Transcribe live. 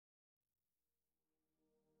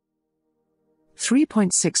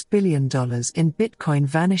$3.6 billion in Bitcoin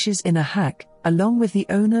vanishes in a hack, along with the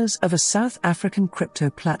owners of a South African crypto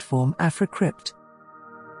platform Africrypt.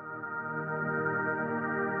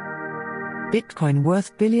 Bitcoin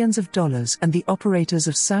worth billions of dollars and the operators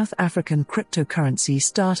of South African cryptocurrency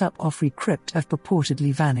startup Africrypt have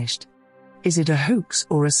purportedly vanished. Is it a hoax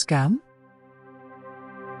or a scam?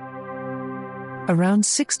 Around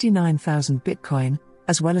 69,000 Bitcoin,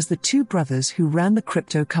 as well as the two brothers who ran the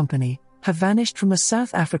crypto company, have vanished from a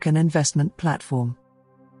South African investment platform.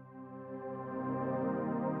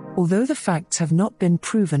 Although the facts have not been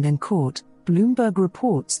proven in court, Bloomberg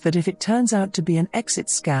reports that if it turns out to be an exit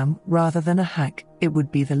scam rather than a hack, it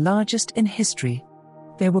would be the largest in history.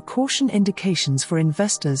 There were caution indications for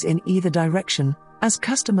investors in either direction, as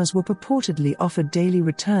customers were purportedly offered daily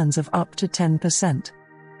returns of up to 10%.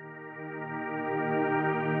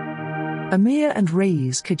 Amir and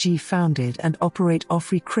Raiz Kaji founded and operate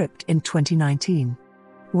Africrypt in 2019.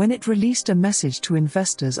 When it released a message to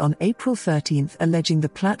investors on April 13 alleging the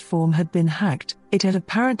platform had been hacked, it had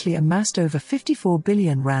apparently amassed over 54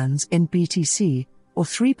 billion rands in BTC, or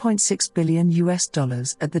 $3.6 billion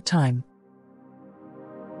at the time.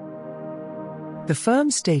 The firm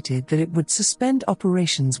stated that it would suspend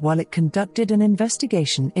operations while it conducted an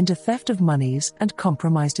investigation into theft of monies and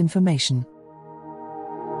compromised information.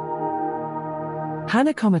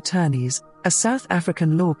 Hanacom Attorneys, a South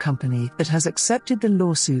African law company that has accepted the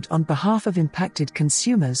lawsuit on behalf of impacted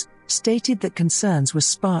consumers, stated that concerns were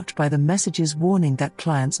sparked by the messages warning that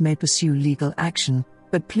clients may pursue legal action,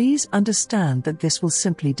 but please understand that this will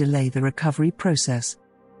simply delay the recovery process.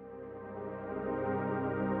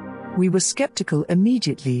 We were skeptical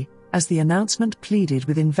immediately, as the announcement pleaded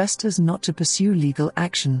with investors not to pursue legal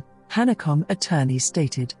action, Hanacom Attorneys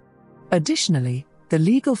stated. Additionally, the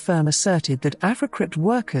legal firm asserted that Africrypt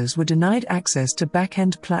workers were denied access to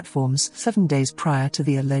back-end platforms 7 days prior to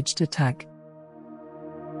the alleged attack.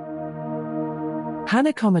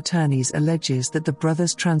 Hanacom Attorneys alleges that the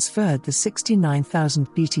brothers transferred the 69,000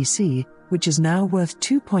 BTC, which is now worth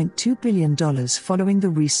 $2.2 billion following the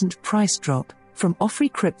recent price drop, from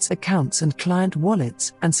Africrypt's accounts and client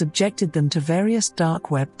wallets and subjected them to various dark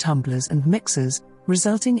web tumblers and mixers,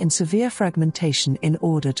 resulting in severe fragmentation in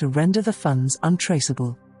order to render the funds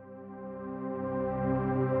untraceable.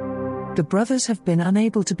 The brothers have been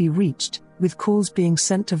unable to be reached, with calls being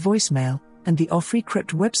sent to voicemail, and the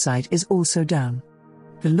Africrypt website is also down.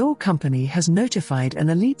 The law company has notified an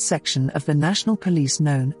elite section of the National Police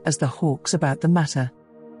known as the Hawks about the matter.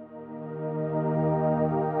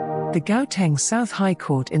 The Gauteng South High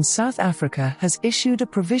Court in South Africa has issued a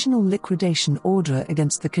provisional liquidation order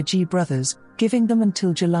against the Kaji brothers, giving them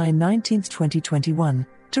until July 19, 2021,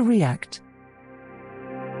 to react.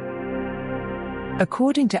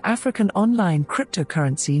 According to African online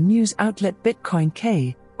cryptocurrency news outlet Bitcoin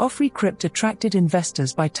K, Africrypt attracted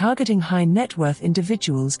investors by targeting high-net-worth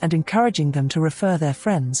individuals and encouraging them to refer their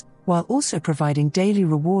friends, while also providing daily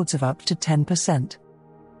rewards of up to 10%.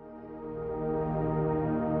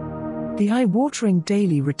 The eye-watering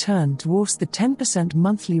daily return dwarfs the 10%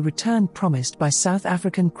 monthly return promised by South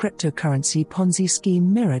African cryptocurrency Ponzi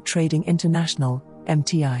scheme Mirror Trading International,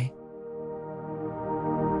 MTI.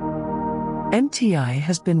 MTI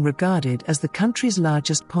has been regarded as the country's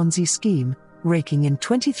largest Ponzi scheme, raking in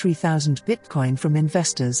 23,000 Bitcoin from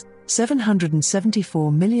investors,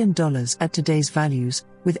 $774 million at today's values,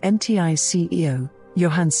 with MTI's CEO,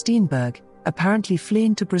 Johan Steenberg, apparently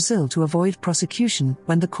fleeing to Brazil to avoid prosecution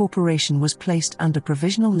when the corporation was placed under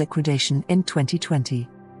provisional liquidation in 2020.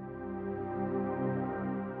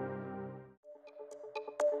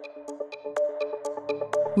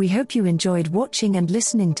 We hope you enjoyed watching and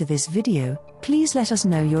listening to this video. Please let us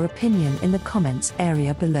know your opinion in the comments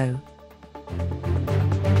area below.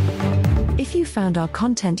 If you found our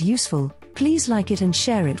content useful, please like it and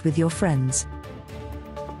share it with your friends.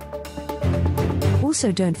 Also,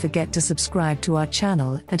 don't forget to subscribe to our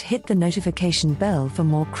channel and hit the notification bell for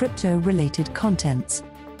more crypto-related contents.